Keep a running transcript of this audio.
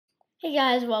Hey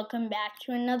guys, welcome back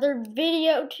to another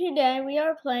video. Today we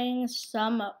are playing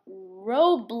some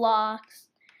Roblox.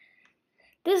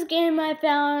 This game I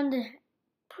found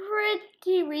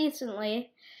pretty recently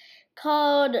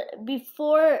called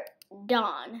Before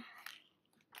Dawn.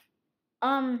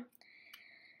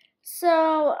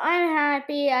 So I'm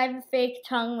happy. I have a fake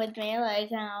tongue with me,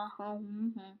 like I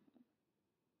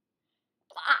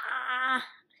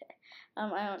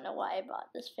don't know why I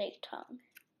bought this fake tongue.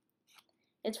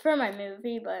 It's for my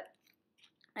movie, but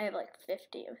I have like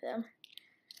 50 of them.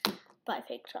 By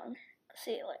fake tongue.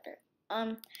 See you later.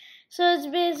 So it's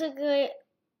basically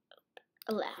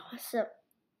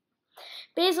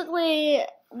basically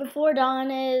Before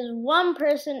Dawn is one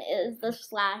person is the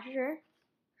slasher.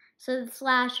 So the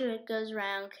slasher goes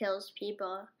around, kills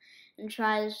people, and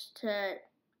tries to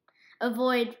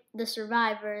avoid the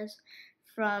survivors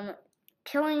from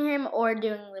killing him or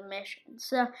doing the mission.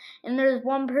 And there's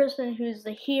one person who's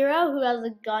the hero who has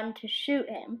a gun to shoot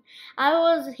him. I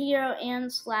was a hero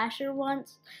and slasher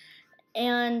once,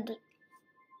 and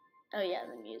oh yeah,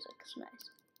 the music is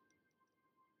nice.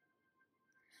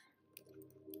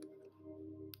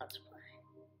 Let's play.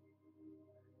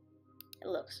 It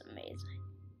looks amazing.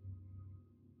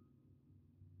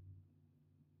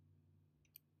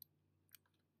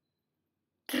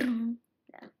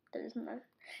 No,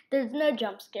 there's no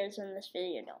jump scares in this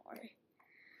video, don't worry.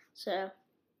 So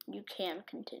you can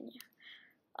continue.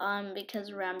 Because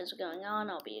the round is going on,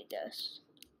 I'll be a ghost.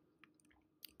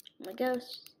 I'm a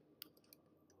ghost.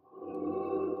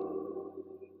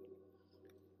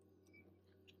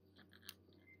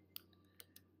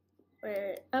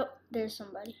 Oh, there's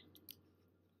somebody.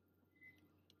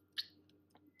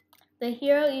 The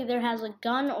hero either has a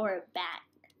gun or a bat.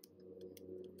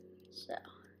 So.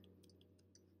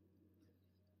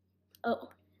 Oh,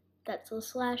 that's the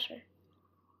slasher.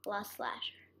 Last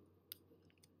slasher.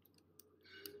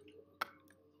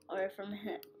 Or from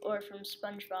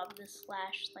SpongeBob, the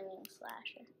slinging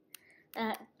slasher.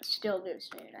 That still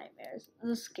gives me nightmares.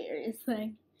 The scariest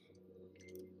thing.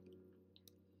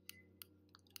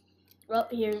 Well,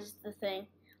 here's the thing.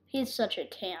 He's such a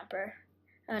camper.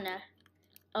 Oh no.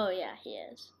 Oh yeah, he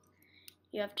is.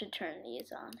 You have to turn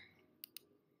these on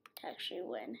to actually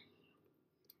win.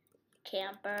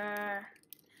 Camper.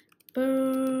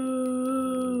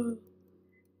 Boo!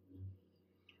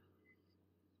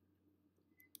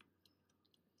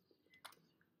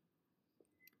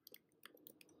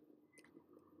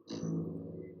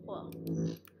 Whoa.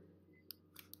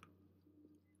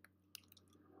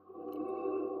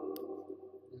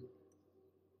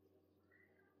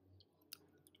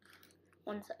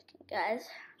 One second, guys.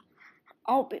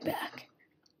 I'll be back.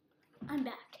 I'm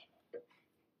back.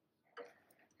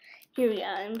 Here we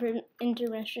go.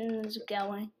 Intermission is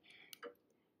going.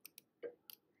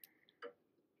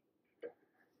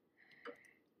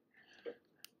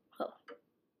 Oh.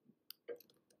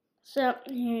 So,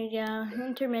 here you go.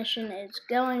 Intermission is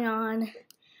going on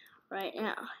right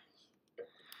now.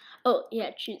 Oh,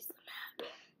 yeah, choose the map.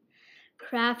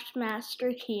 Craft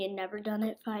Master Key, never done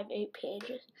it, 5-8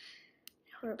 pages.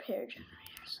 Repair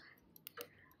generators.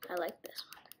 I like this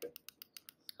one.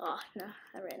 Oh, no,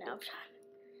 I ran out of time.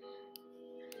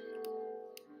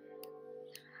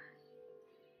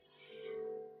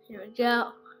 Here we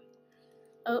go.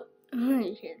 Oh,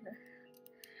 you hear that?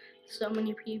 So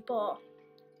many people.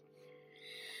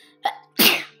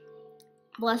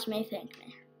 Bless me, thank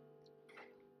me.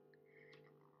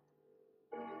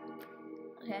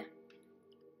 Okay.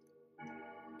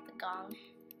 The gong.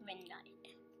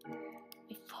 Midnight.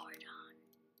 Before dawn.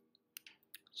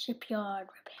 Shipyard.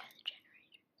 Repair the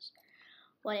generators.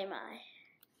 What am I?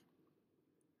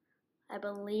 I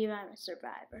believe I'm a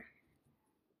survivor.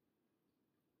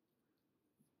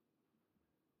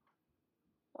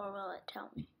 Or will it tell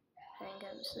me? I think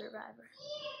I'm a survivor.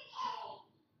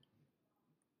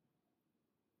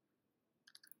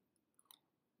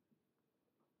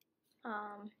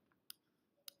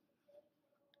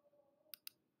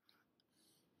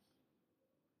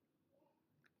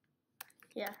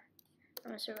 Yeah,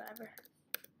 I'm a survivor.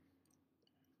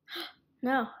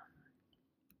 No.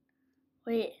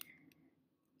 Wait.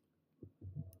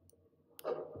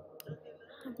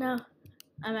 No,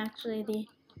 I'm actually the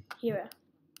hero.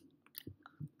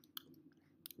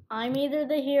 I'm either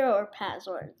the hero or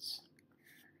passwords.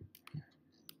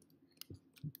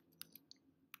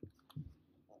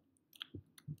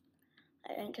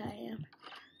 I think I am.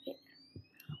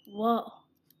 Whoa.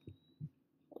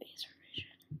 Laser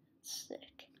vision.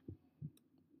 Sick.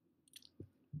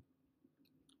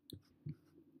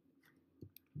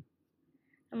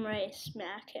 I'm ready to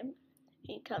smack him if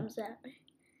he comes at me.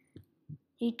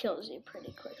 He kills you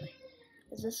pretty quickly.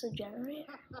 Is this a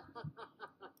generator?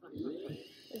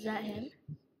 Is that him?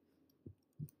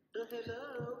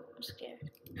 Hello. I'm scared.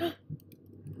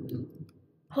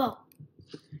 Whoa!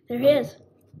 There he is.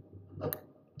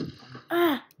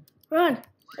 Ah! Run!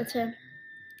 That's him.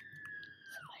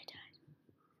 Somebody died.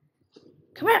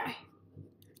 Come at me!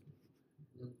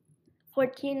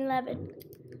 14-11.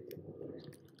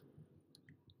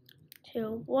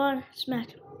 2, 1,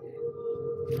 smack.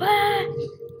 Ah!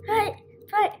 Fight!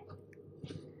 Fight!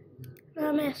 No,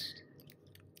 I missed.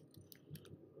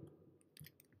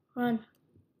 Run.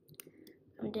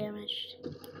 I'm damaged.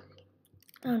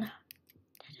 Oh no.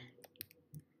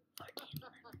 14,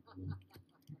 11.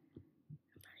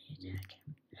 Somebody attack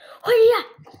him. Oh yeah!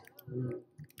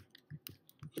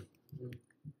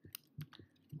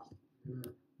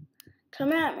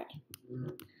 Come at me.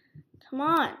 Come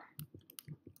on.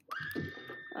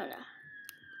 Oh no.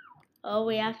 Oh,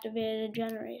 we activated a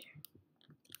generator.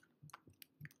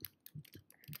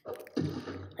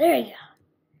 There you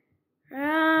go.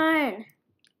 Run!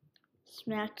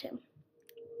 Smacked him.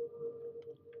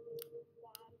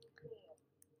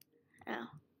 Ow.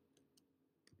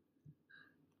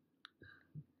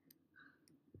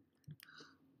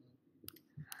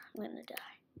 I'm gonna die.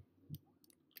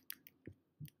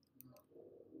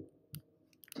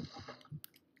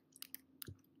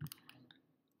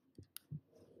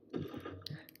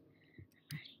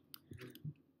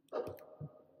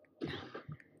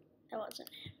 That wasn't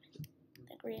him.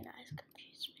 The green eyes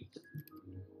confused me.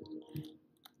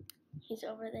 He's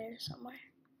over there somewhere.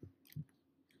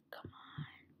 Come on.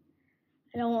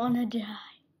 I don't want to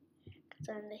die. Because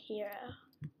I'm the hero.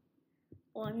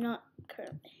 Well, I'm not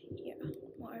currently a hero.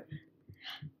 More of a...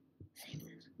 Save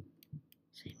this.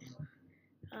 Save it.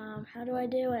 How do I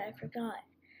do it? I forgot.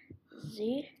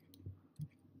 Z?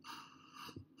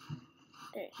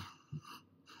 There you go.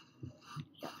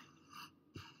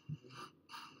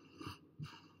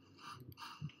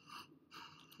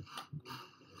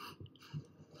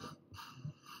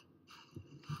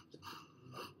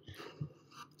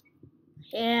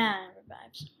 Yeah, I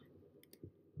revived someone.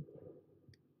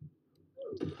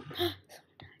 Someone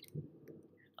died.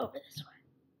 Over this way.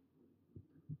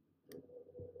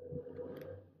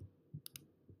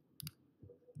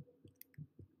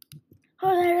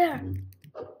 Oh, there.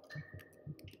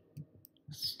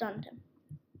 Stunned him.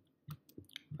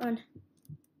 Run.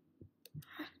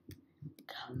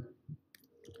 Go. I'm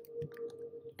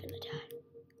gonna die.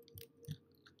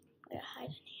 I'm gonna hide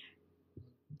in here.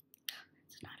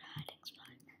 It's not a hiding spot.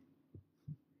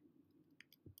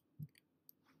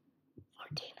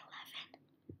 14, 11.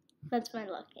 That's my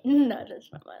lucky. No,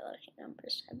 that's not my lucky number.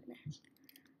 7 is.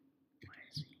 Where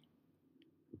is he?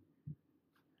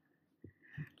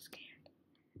 I'm scared.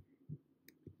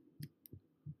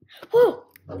 Whoa!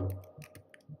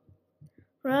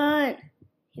 Run!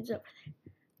 He's over there.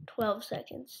 12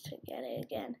 seconds to get it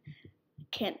again. I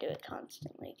can't do it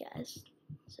constantly, guys.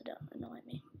 So don't annoy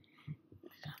me in the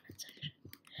comment section.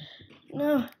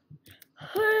 No.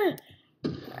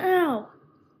 Ow.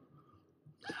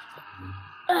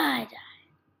 I died.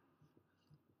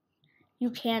 You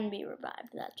can be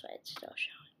revived. That's why it's still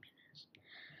showing me this.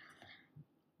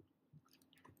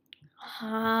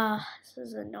 Ah, this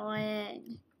is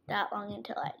annoying. That long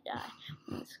until I die.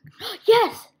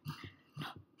 Yes!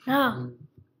 No.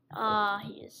 Ah,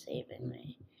 he is saving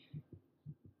me.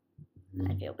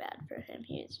 I feel bad for him.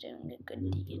 He is doing a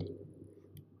good deed.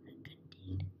 A good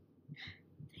deed.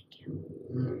 Thank you.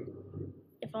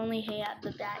 If only he had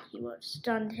the bat, he would have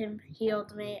stunned him,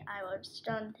 healed me. I would have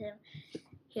stunned him,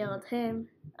 healed him.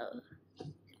 Oh, I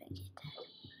think he's dead.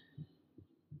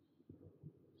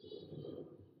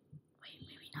 Wait,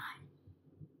 maybe not.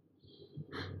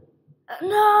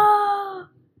 No!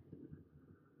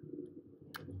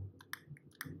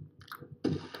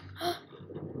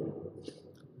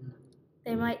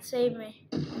 They might save me.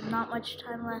 There's not much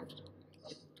time left.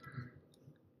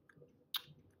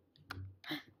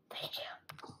 Thank you.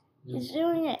 He's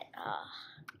doing it.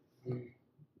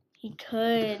 He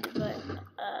could, but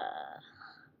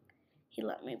he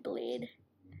let me bleed.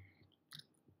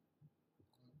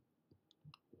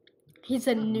 He's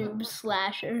a noob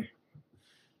slasher.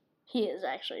 He is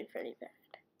actually pretty bad.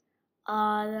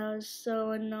 That was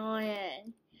so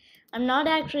annoying. I'm not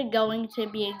actually going to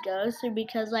be a ghost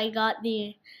because I got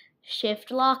the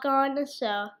shift lock on,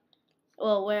 so,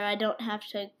 well, where I don't have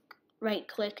to right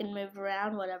click and move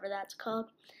around, whatever that's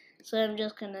called. So I'm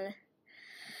just gonna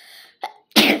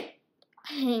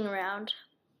hang around.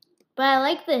 But I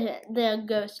like the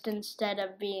ghost instead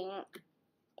of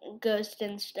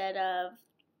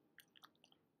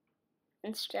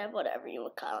instead of whatever you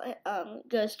would call it.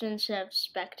 Ghost instead of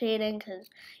spectating, because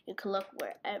you can look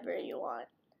wherever you want.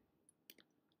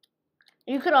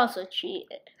 You could also cheat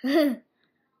it,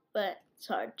 but it's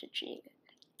hard to cheat it.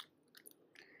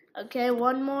 Okay,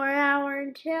 1 more hour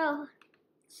until.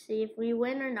 See if we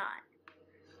win or not.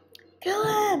 Kill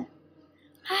him!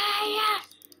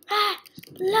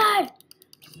 Blood!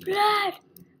 Blood!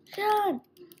 Kill him!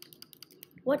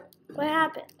 What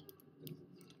happened?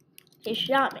 He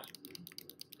shot me.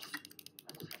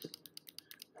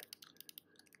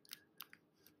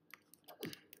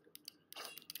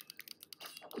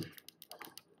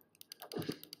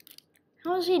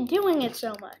 How is he doing it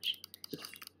so much?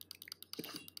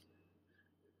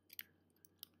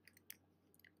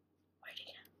 Where'd he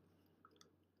go?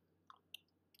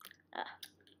 Ah.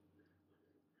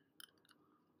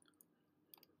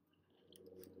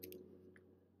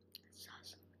 That's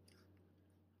awesome.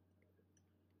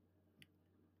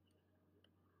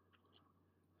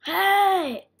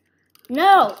 Hey!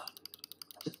 No!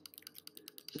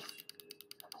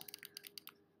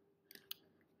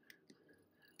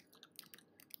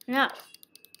 No.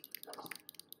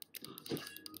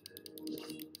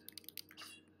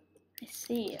 I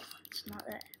see you. It's not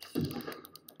that.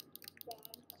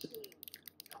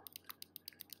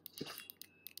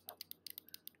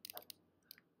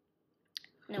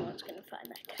 No one's gonna find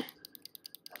that guy.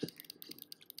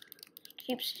 He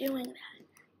keeps doing that.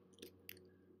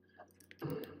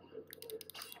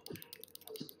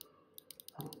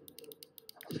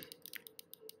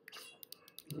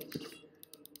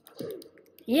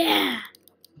 Yeah!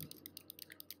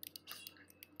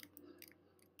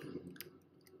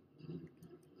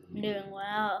 I'm doing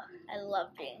well. I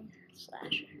love being a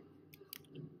slasher.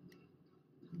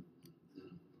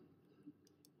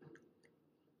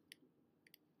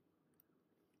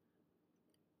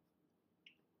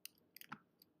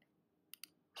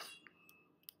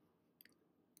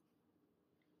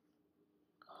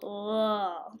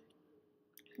 Cool.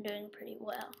 I'm doing pretty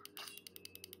well.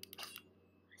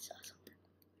 I saw something.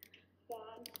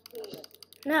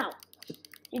 No,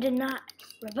 you did not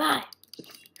revive.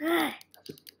 Ah,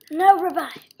 no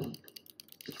revive.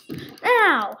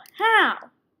 Ow!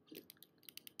 How?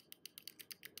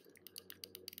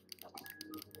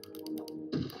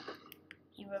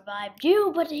 He revived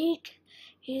you, but he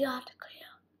got killed.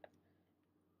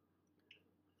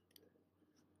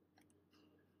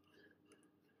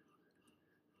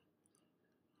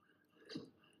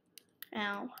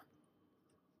 Ow.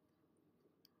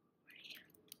 Where'd he go?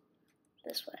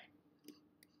 This way.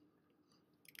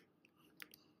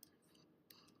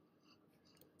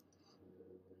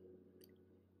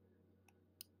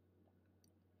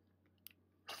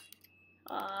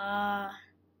 How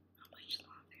much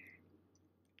longer?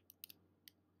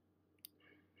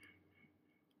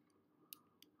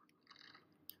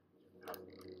 I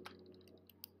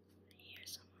hear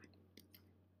someone.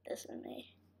 This is me.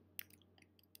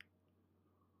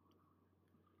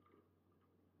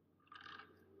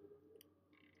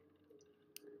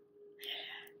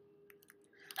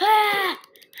 Ah!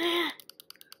 Ah!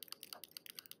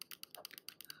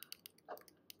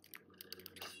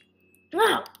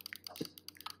 No!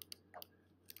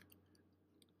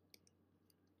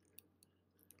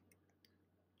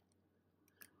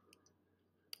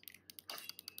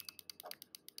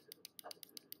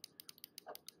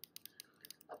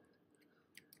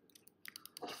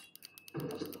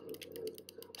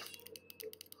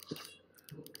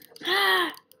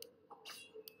 Ah!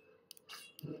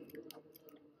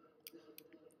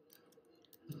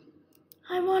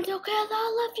 I want to kill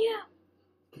all of you.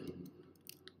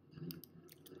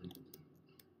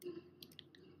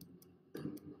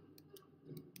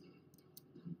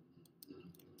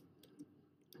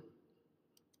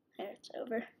 There, it's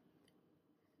over.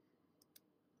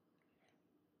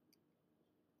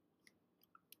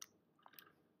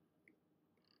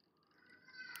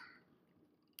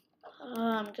 Oh,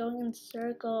 I'm going in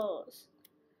circles.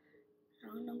 I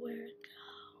don't know where to go.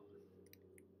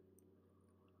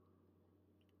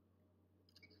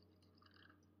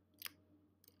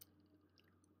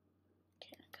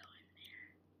 Can't go in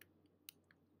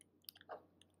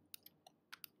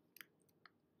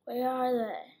there. Where are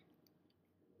they?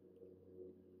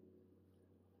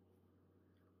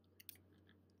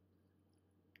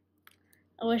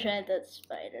 I wish I had that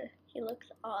spider. He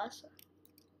looks awesome.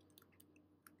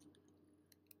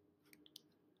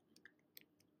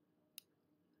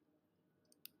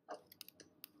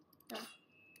 No.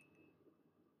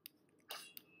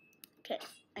 Okay,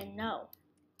 I know.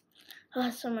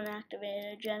 Oh, someone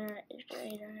activated a generator.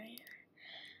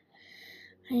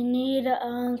 I need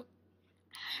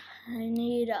I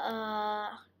need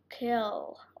a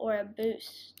kill or a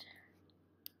boost.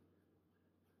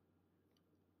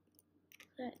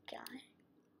 That guy.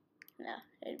 No,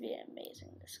 it'd be amazing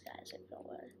disguise if it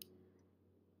was.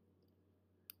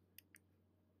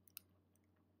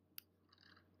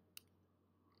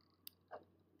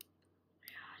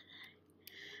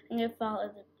 I'm gonna follow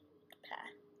the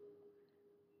path.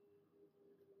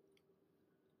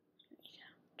 There you go.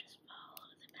 Just follow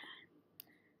the path.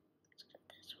 Let's go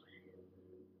this way.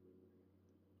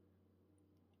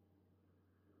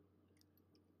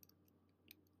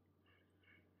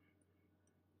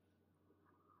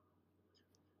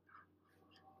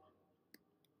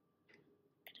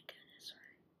 Gonna go this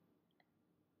way.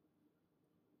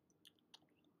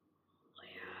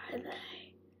 Where are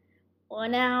they?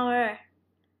 1 hour.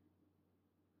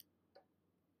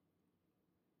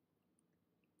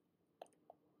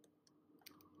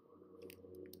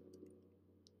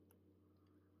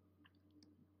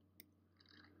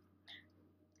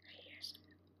 Here's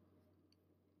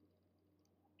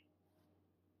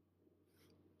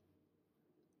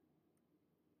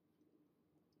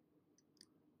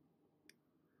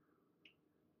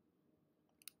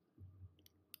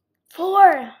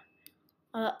 4.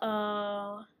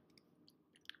 Uh-oh.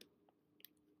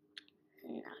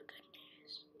 Not good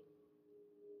news.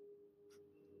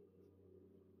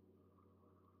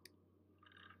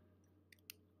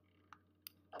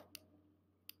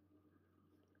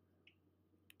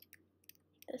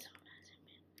 This one hasn't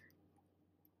been.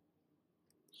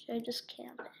 Should I just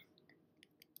camp it? I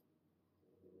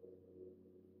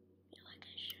feel like I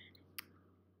should.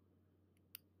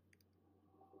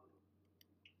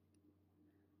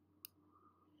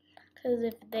 Because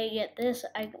if they get this,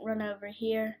 I can run over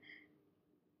here.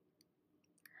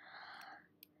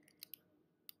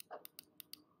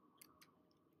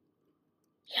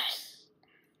 Yes!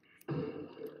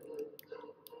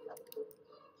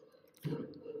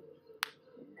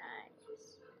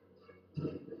 Nice.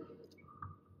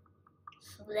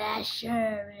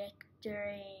 Slasher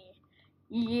victory.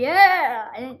 Yeah!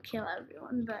 I didn't kill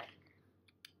everyone, but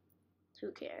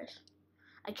who cares?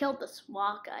 I killed the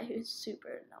SWAT guy who's super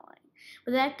annoying.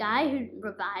 But that guy who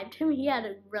revived him, he had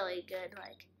a really good,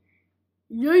 like,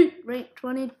 yeet, rank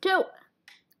 22.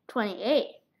 28.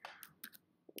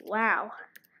 Wow.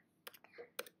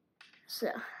 So,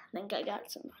 I think I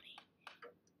got some money.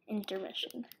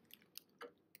 Intermission.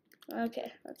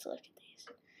 Okay, let's look at these.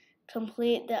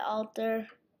 Complete the altar,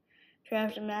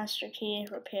 craft a master key,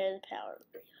 repair the power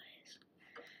relays.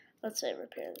 Let's say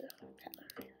repair the power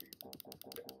relays.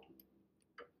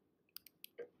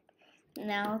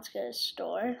 Now let's go to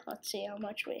store. Let's see how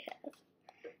much we have.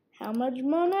 How much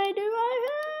money do I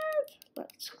have?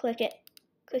 Let's click it.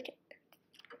 Click it.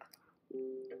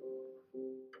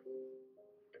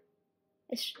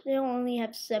 I still only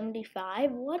have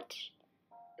 75. What?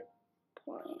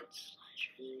 Points.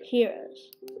 Heroes.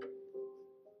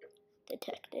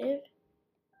 Detective.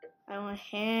 I want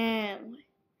him.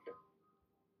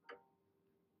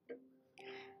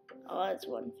 Oh, that's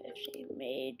 150.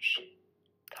 Mage.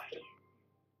 Guardian.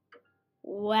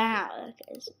 Wow, that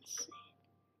guy's insane.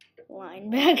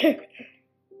 Linebacker.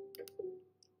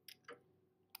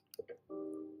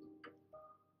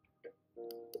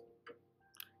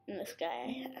 And this guy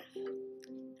I have.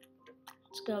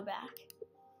 Let's go back.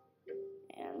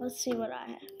 And let's see what I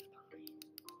have.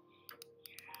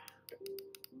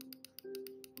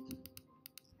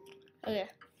 Okay.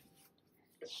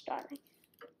 Starting.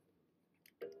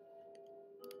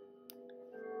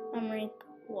 I'm rank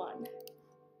 1.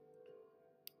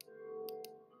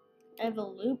 I have a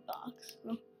loot box.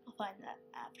 I'll find that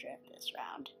after this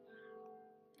round.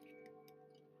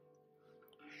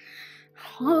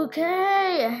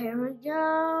 Okay, here we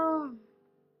go.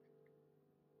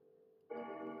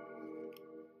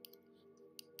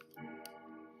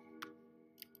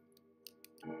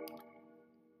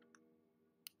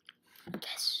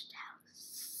 Guest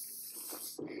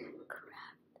house.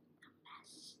 Craft the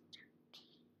master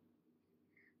key.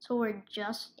 So we're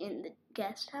just in the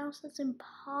guest house? That's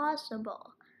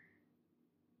impossible.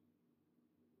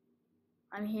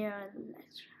 I'm here in the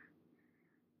next round.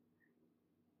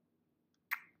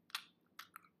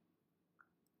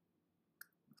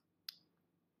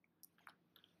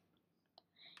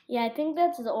 Yeah, I think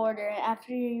that's the order.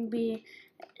 After you be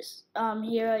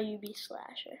hero, you be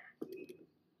slasher.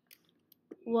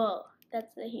 Whoa,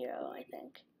 that's the hero, I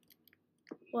think.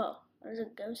 Whoa, there's a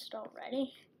ghost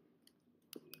already.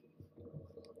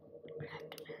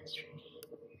 Craft master key.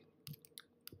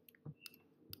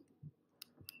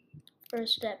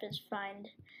 First step is find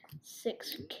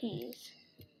 6 keys.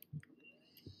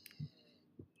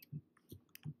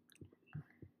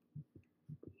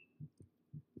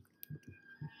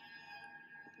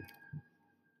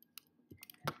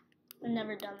 I've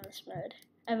never done this mode.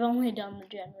 I've only done the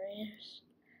generators.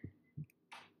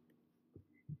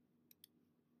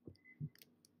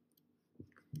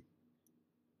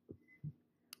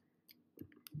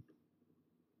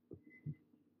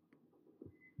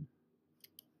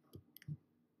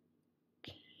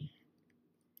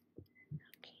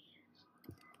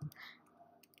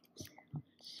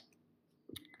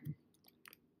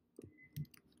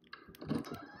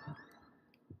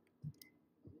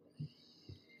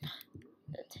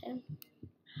 That's him.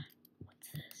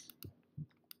 What's this?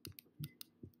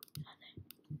 Nothing.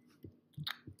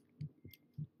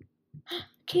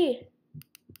 Key.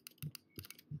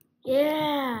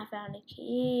 Yeah, I found a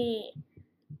key.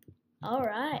 All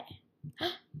right.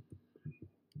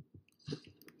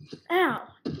 Ow.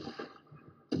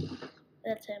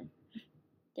 That's him.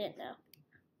 Didn't know.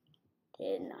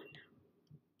 Did not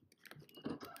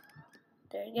know.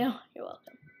 There you go. You're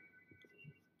welcome.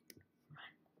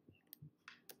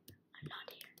 I'm not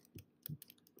here.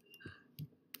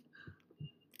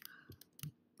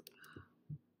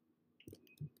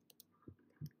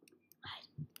 Hide.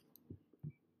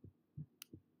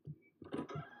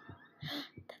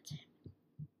 That's it.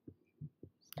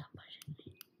 Stop pushing me.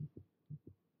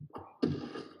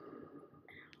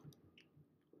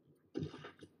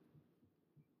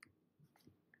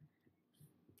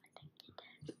 I think you're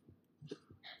dead.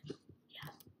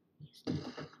 Yeah, he's dead.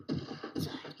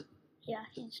 Inside. Yeah,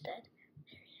 he's dead.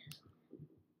 There he is.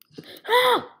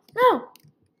 Oh! No!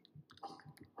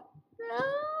 No!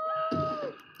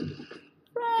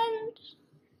 Friend!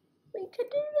 We could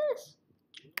do this!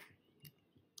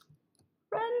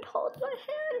 Friend, hold my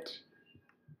hand!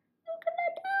 I'm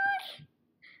gonna die!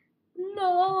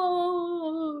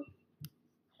 No!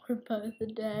 We're both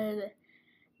dead.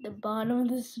 The bottom of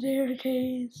the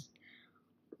staircase.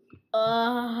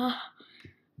 I'm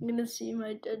gonna see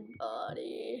my dead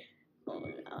body. Oh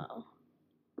no.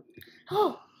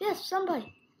 Oh, yes,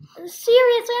 somebody.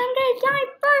 Seriously, I'm gonna die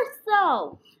first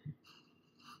though.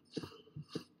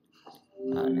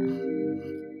 Oh no.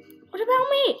 What about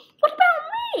me? What about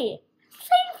me?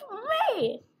 Save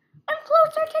me! I'm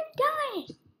closer to dying.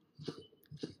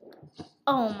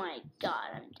 Oh my god,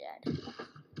 I'm dead.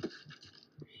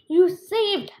 You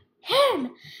saved him,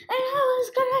 and I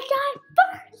was gonna die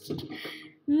first.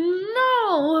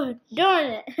 No, darn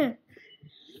it.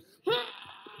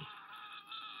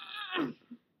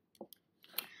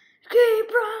 Keep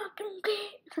rocking,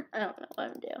 keep. I don't know what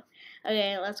I'm doing.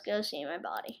 Okay, let's go see my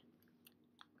body.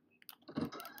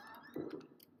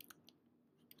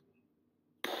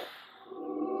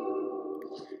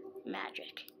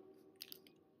 Magic.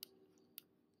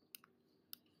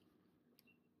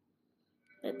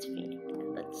 Let's see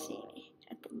me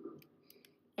at the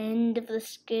end of the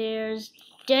stairs,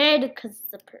 dead because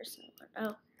the person went.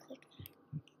 Oh, click.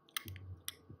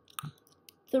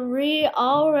 3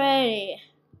 already.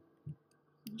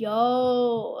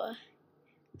 Yo,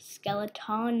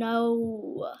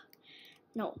 Skeletano.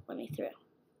 No, let me through.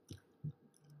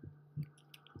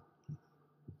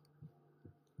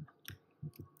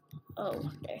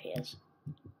 Oh, there he is.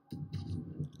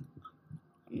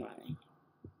 I'm running.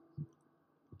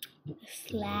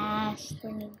 Slash,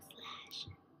 swinging slash.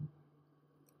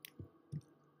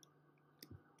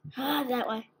 Ah, that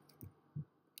way.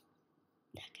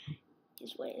 That guy.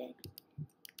 He's waiting.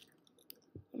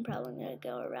 I'm probably gonna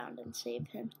go around and save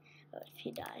him. Oh, if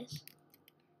he dies.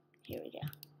 Here we go.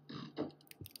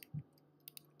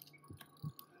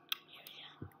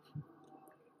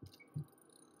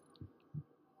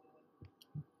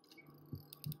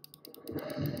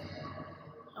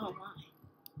 Oh my.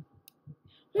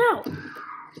 No!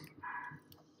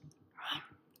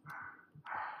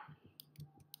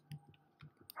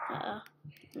 Uh-oh.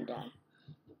 I'm done.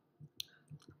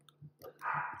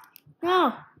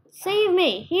 No! Save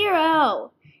me!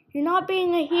 Hero! You're not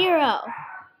being a hero!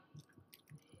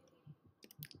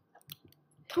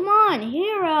 Come on,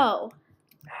 hero!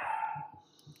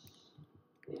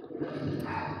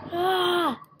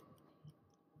 Ah!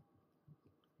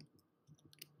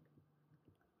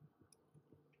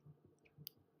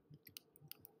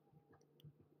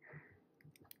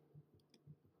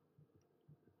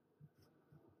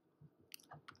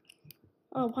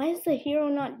 Oh, why is the hero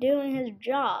not doing his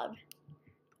job?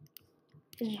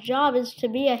 His job is to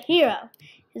be a hero.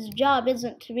 His job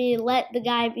isn't to be let the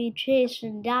guy be chased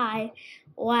and die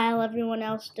while everyone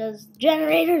else does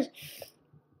generators.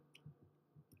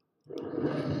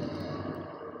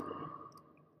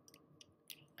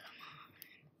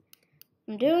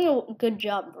 I'm doing a good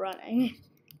job running.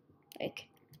 Like,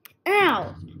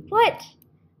 ow! What?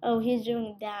 Oh, he's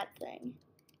doing that thing.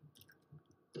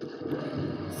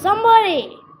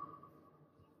 Somebody!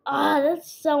 Ah,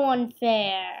 that's so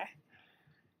unfair.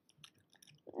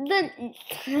 The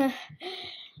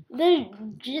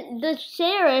the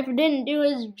sheriff didn't do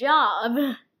his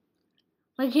job.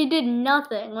 Like, he did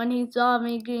nothing when he saw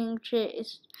me getting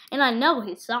chased. And I know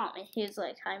he saw me. He was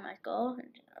like, "Hi, Michael.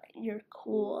 You're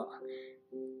cool."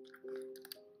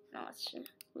 No, it's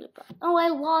loot box. Oh, I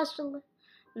lost a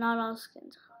not all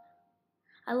skins.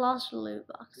 I lost a loot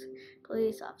box.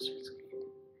 Police officer skin.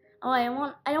 Oh, I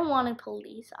don't want a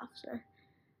police officer.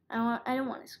 I don't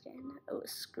want a skin. Oh, a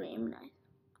scream knife.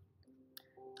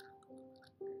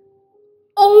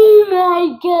 Oh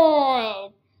my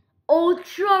god!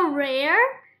 Ultra rare?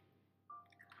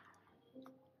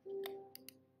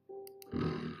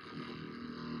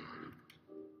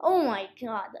 Oh my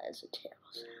god, that is a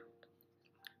terrible sound.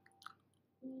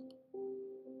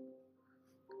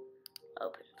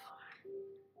 Open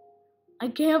for. I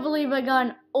can't believe I got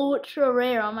an ultra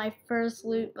rare on my first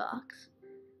loot box.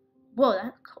 Whoa,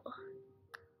 that's cool.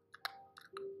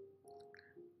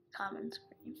 Common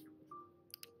scream.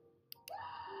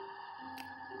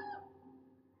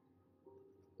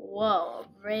 Whoa,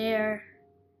 rare.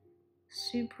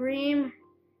 Supreme.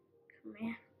 Come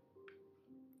here.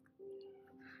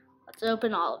 Let's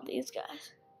open all of these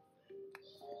guys.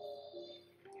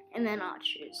 And then I'll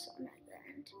choose some at the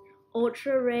end.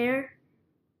 Ultra rare.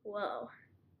 Whoa.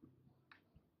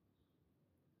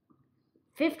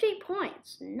 50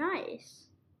 points. Nice.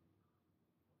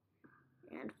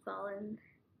 And fallen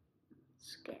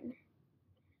skin.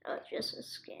 Oh, just a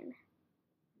skin.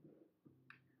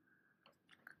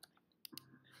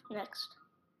 Next.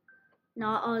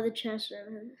 Not all the chests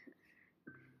of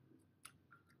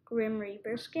Grim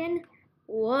Reaper skin.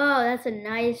 Whoa, that's a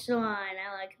nice one.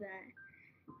 I like that.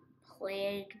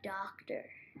 Plague Doctor.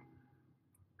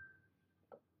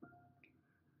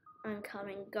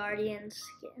 Uncommon Guardian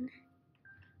skin.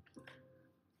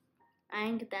 I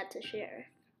can get that to sheriff.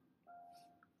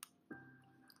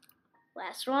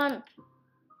 Last one.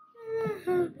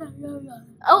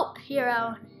 Oh,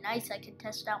 hero. Nice, I can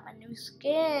test out my new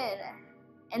skin.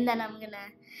 And then I'm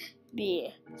gonna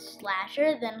be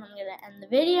slasher. Then I'm gonna end the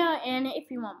video. And if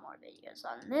you want more videos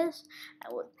on this, I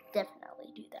will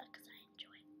definitely do that because I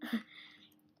enjoy it.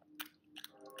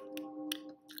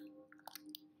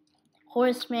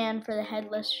 Horseman for the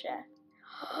headless chef.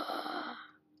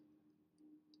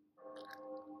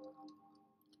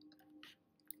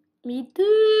 Me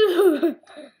too.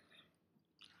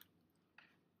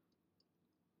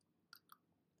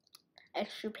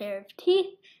 Extra pair of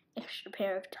teeth, extra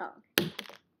pair of tongue.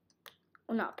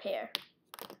 Well, not pair.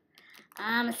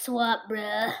 I'm a slut,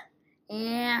 bruh.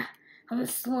 Yeah, I'm a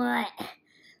slut.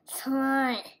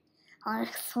 Slut.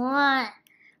 Like slut.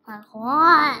 Like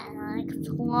what? Like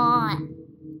slut.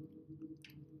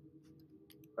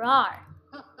 Rawr.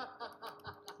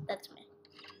 That's me.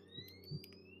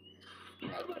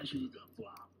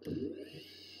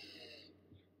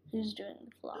 Who's doing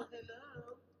the flop?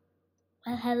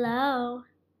 Well, hello.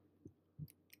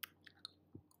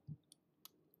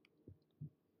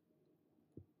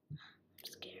 I'm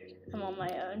scared. I'm on my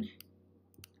own.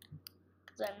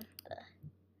 Because I'm the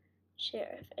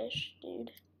sheriff-ish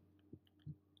dude.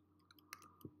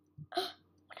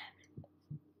 What happened?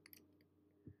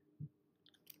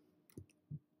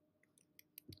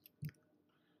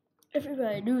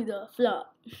 Everybody do the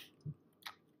flop.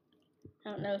 I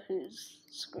don't know whose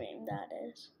scream that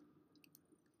is.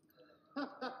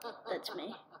 That's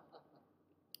me.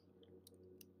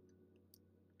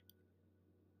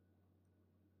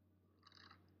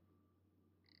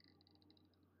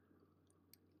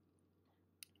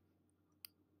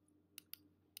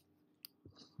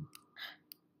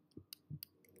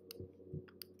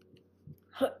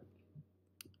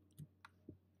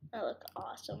 I look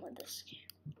awesome with this skin.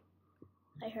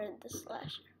 I heard the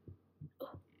slasher.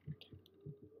 Oh.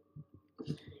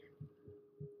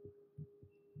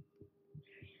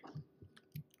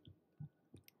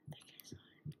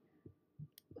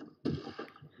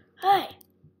 Hi.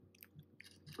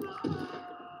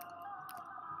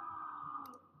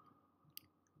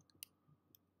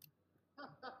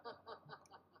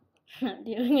 I'm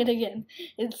doing it again.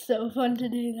 It's so fun to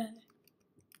do that.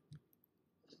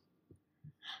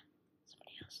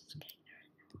 Somebody else is getting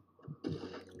hurt.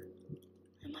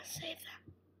 I must save them.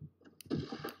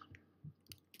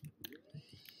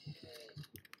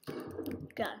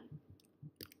 Gun.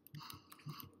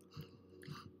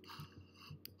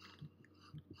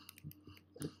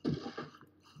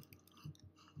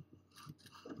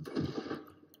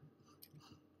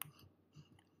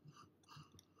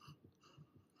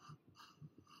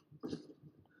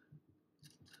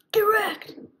 Get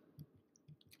wrecked!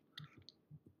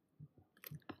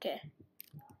 Okay.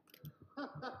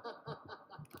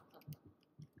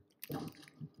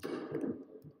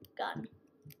 Got him.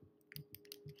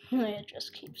 It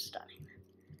just keeps stunning.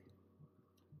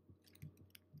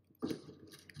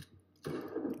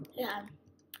 Yeah.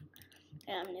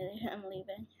 Yeah, I'm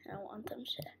leaving. I don't want them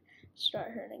to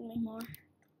start hurting me more.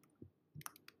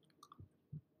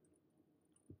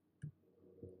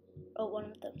 Oh, one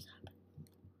of them's up.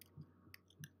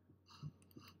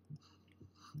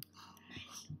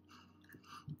 Nice.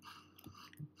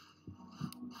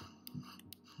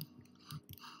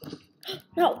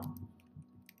 No!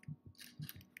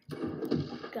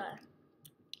 Got it.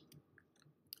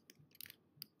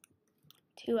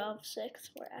 2 out of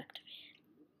 6 were activated.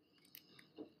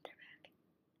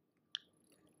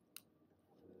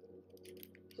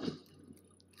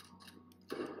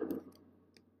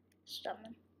 Stun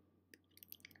them.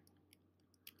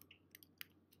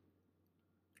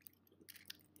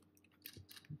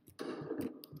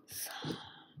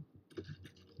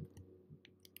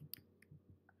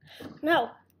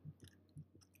 No!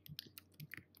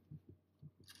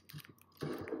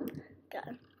 Got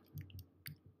him.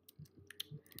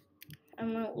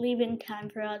 I'm leaving time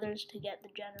for others to get the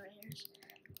generators.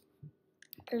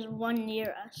 There's one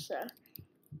near us, so if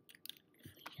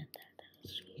we get that,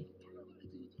 that's sweet.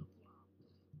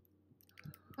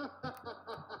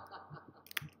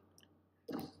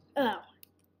 Oh.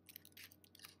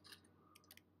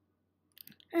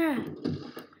 Ah.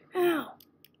 Ow.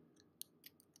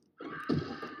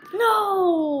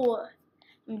 No!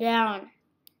 I'm down.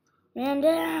 Man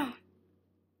down.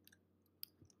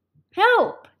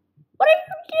 Help! What are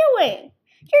you doing?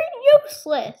 You're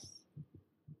useless.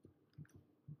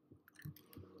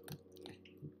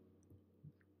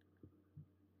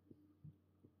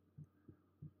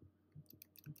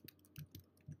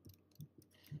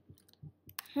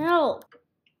 Help.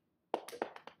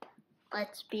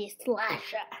 Let's be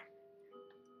slasher.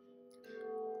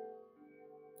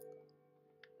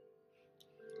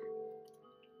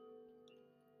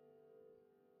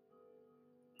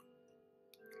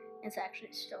 It's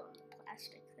actually still in the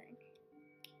plastic thing.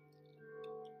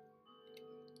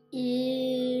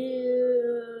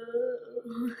 Ew.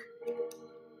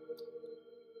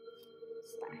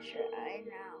 Slasher, I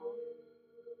know.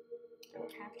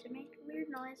 Don't have to make weird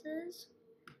noises.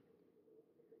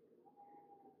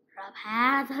 Rub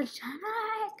hands on generators.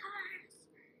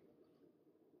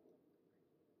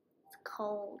 It's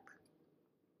cold.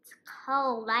 It's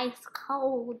cold. Ice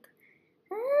cold.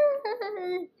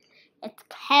 It's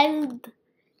cold.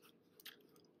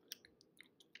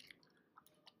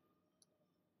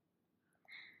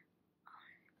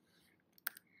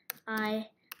 I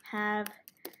have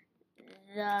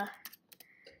the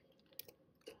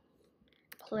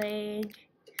plague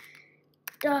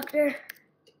doctor.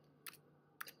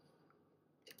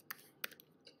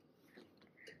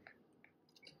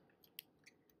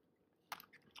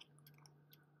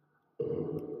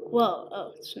 Whoa,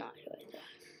 oh, it's not who I thought.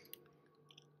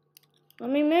 Let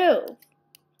me move.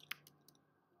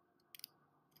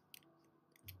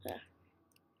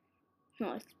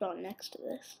 No, I spawned next to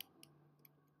this.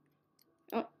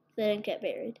 Oh, they didn't get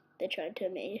buried. They tried to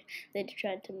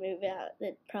move out.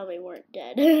 They probably weren't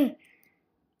dead.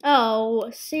 Oh,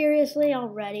 seriously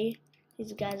already?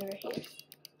 These guys are here.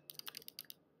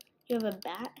 You have a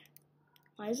bat?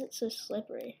 Why is it so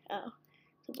slippery? Oh,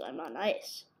 because I'm on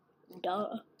ice.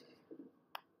 Duh.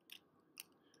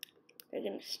 They're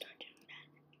gonna start doing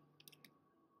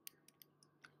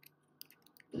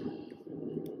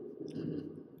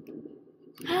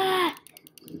that. Ah!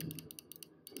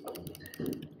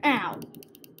 Ow.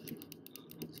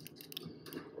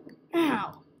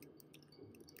 Ow.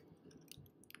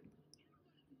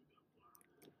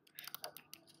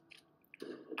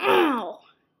 Ow.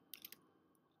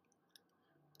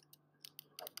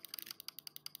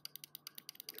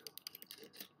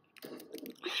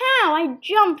 How? I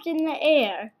jumped in the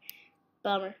air.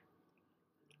 Bummer.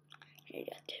 Here you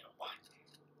go, 2,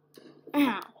 1.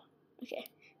 Ow. Okay,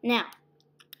 now.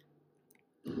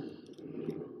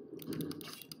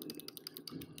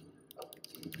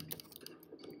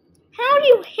 How do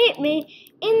you hit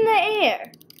me in the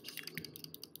air?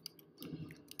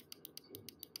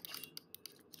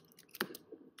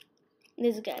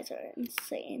 These guys are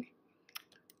insane.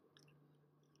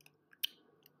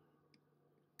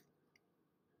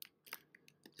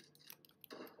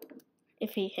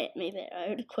 If he hit me there, I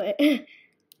would quit.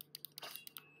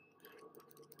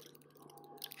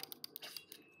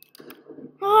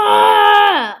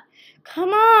 Ah! Come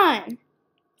on!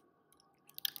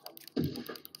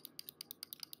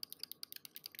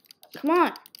 Come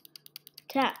on!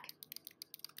 Attack.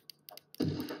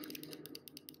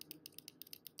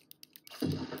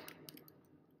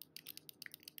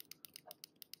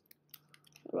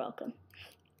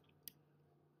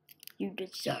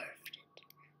 deserved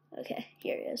it. Okay,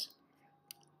 here he is.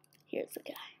 Here's the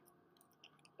guy.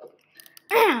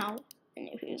 Ow! I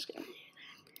knew he was gonna do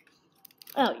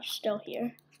that. Oh, you're still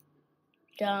here.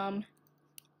 Dumb.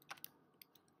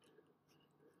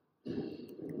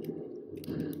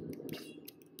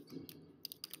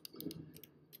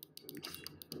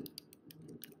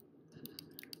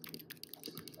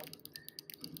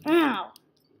 Ow!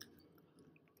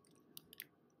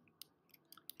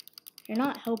 You're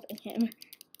not helping him.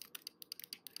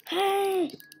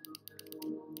 Hey!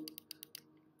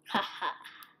 Haha.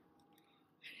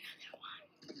 Another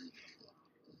one.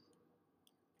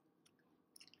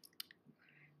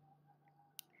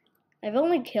 I've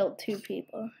only killed 2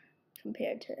 people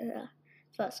compared to the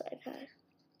fuss I've had.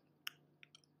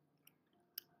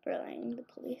 Burling the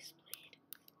police blade.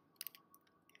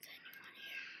 Is anyone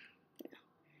here?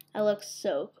 No. I look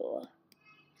so cool.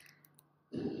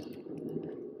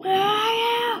 Where are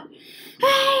you?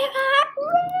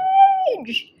 I'm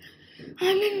enraged!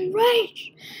 I'm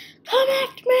enraged! Come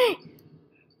after me!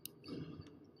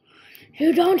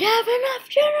 You don't have enough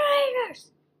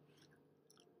generators!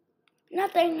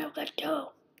 Nothing you could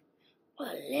do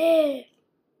will live.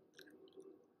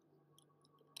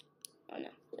 Oh no,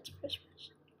 it's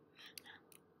Christmas.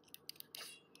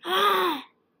 Ah!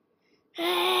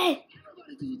 Hey!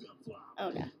 Oh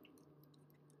no.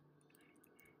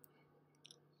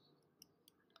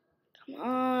 Come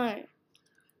on.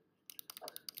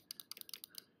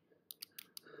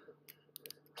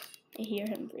 I hear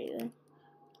him breathing.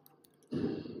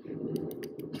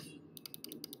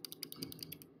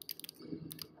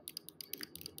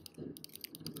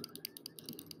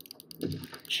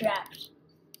 Trapped.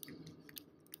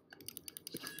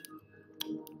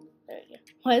 There we go.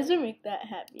 Why does it make that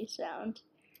happy sound?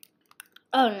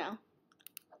 Oh no.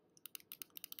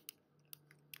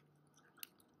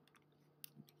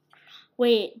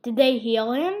 Wait, did they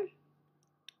heal him?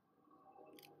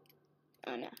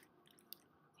 Oh no.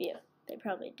 Phew. They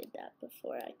probably did that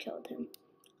before I killed him.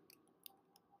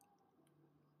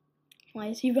 Why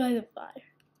is he by the fire?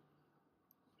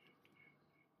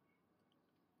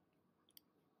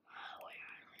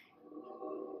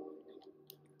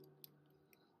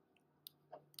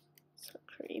 So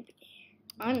creepy.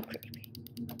 I'm creepy.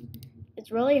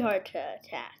 It's really hard to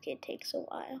attack. It takes a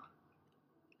while.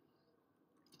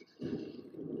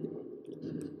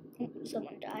 Oh,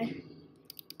 someone died.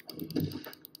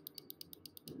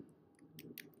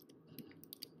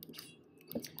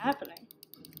 What's happening?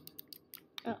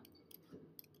 Oh,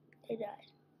 they died.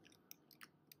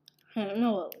 I don't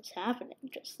know what was happening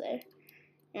just there.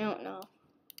 I don't know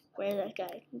where that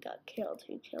guy got killed.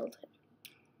 Who killed him?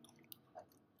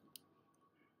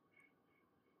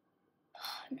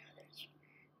 Oh, no,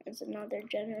 there's another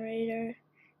generator.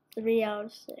 3 out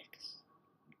of 6. 5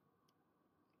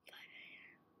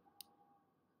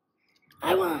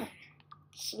 a.m. I won!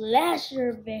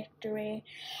 Slasher victory.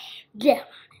 Get on it.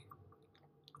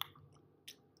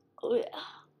 Oh yeah.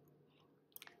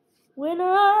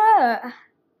 Winner!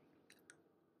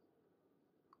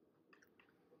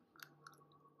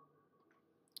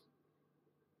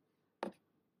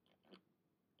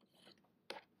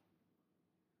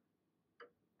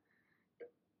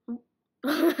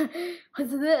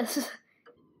 What's this?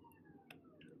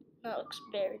 That looks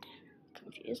very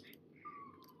confusing.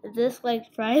 Is this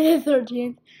like Friday the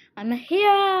 13th? I'm a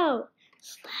hero!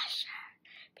 Slasher,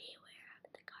 beware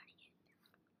of the guardian.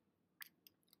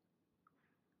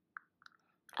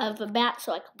 I have a bat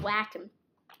so I can whack him.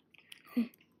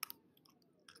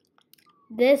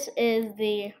 This is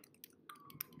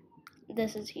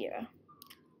hero.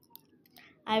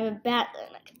 I have a bat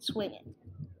and I can swing it.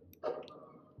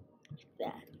 Like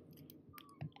that.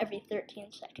 Every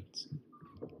 13 seconds.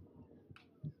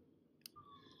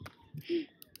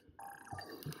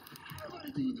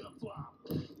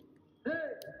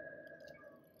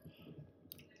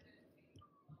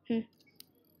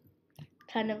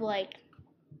 Kind of like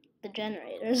the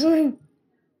generators.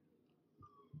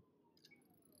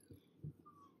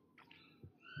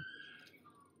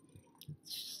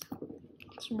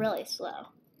 It's really slow.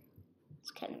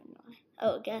 It's kind of annoying.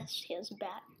 Oh, I guess he has a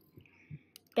bat.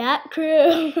 Bat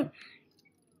crew!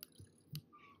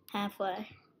 Halfway.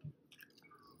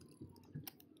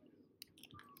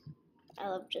 I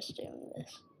love just doing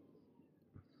this.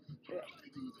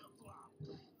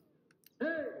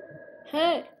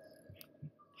 Hey!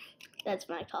 That's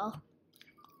my call.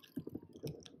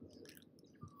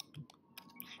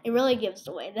 It really gives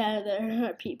away that there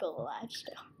are people alive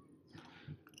still.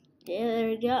 Yeah, there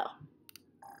we go.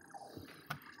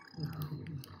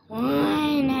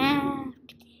 One half.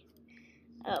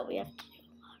 Oh, we have to do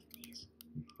a lot of these.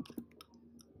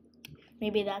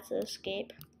 Maybe that's the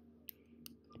escape.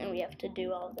 And we have to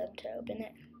do all of them to open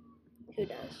it. Who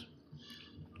knows?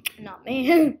 Not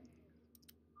me.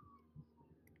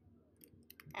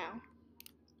 Ow.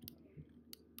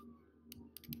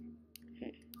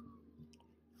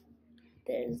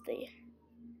 There's the...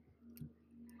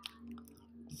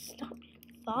 Stop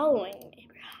following me,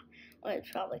 bro. Well, it's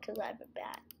probably because I have a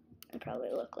bat. I probably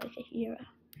look like a hero.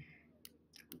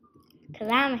 Because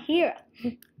I'm a hero.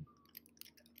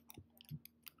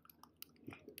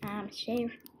 I'm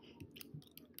Sherry.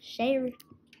 Sherry.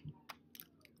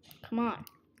 Come on.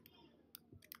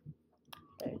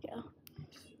 There we go.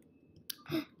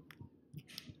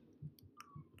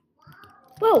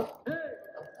 Whoa!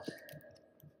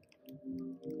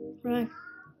 Run.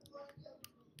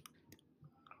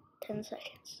 10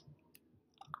 seconds.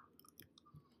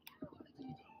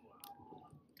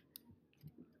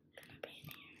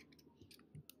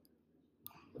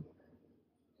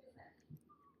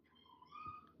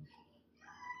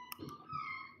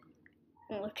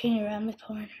 I'm looking around the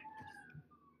corner.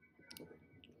 I'm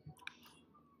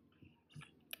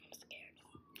scared.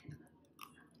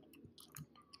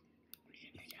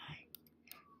 We're gonna die.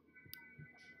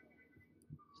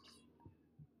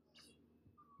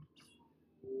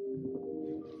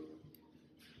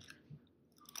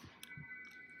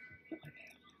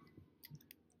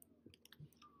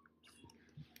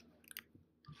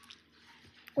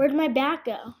 Where'd my bat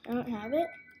go? I don't have it.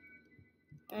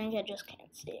 I think I just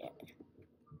can't see it.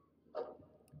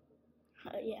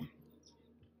 Oh, yeah.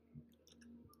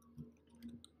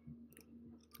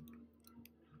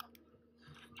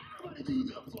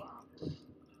 They're over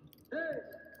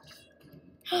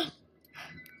there.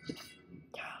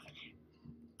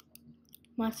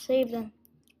 Must save them.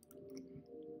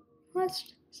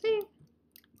 Must save.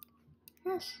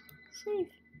 Must save.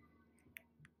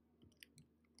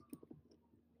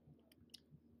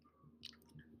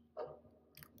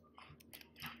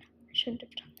 I shouldn't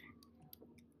have done that.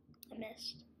 I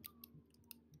missed.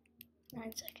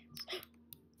 9 seconds.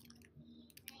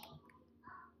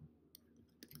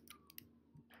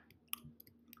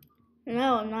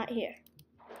 No, I'm not here.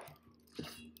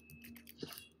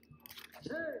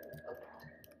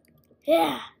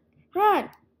 Yeah, run.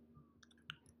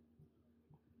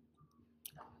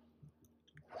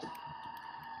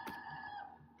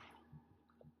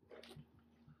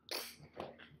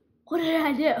 What did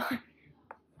I do?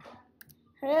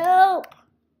 Help!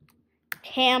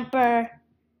 Camper.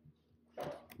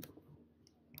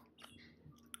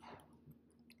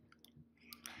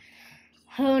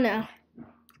 Oh no.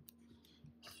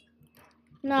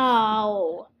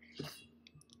 No.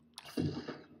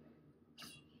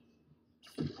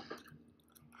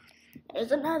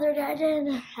 There's another dead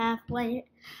end. Halfway.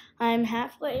 I'm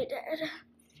halfway dead.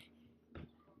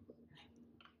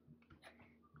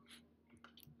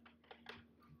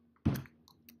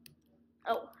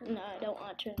 Oh, no, I don't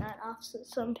want to turn that off so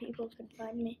some people can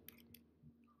find me.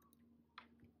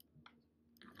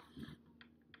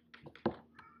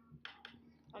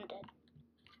 I'm dead.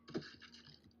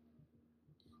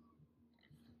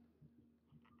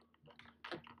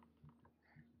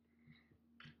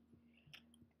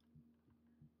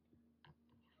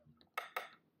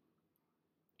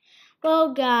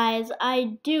 Well, guys,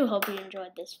 I do hope you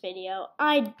enjoyed this video.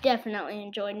 I definitely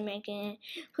enjoyed making it.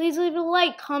 Please leave a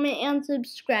like, comment, and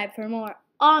subscribe for more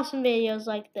awesome videos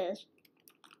like this.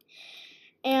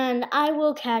 And I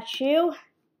will catch you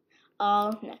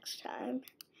all next time.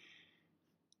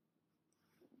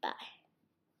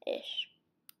 Bye-ish.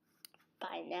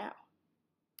 Bye now.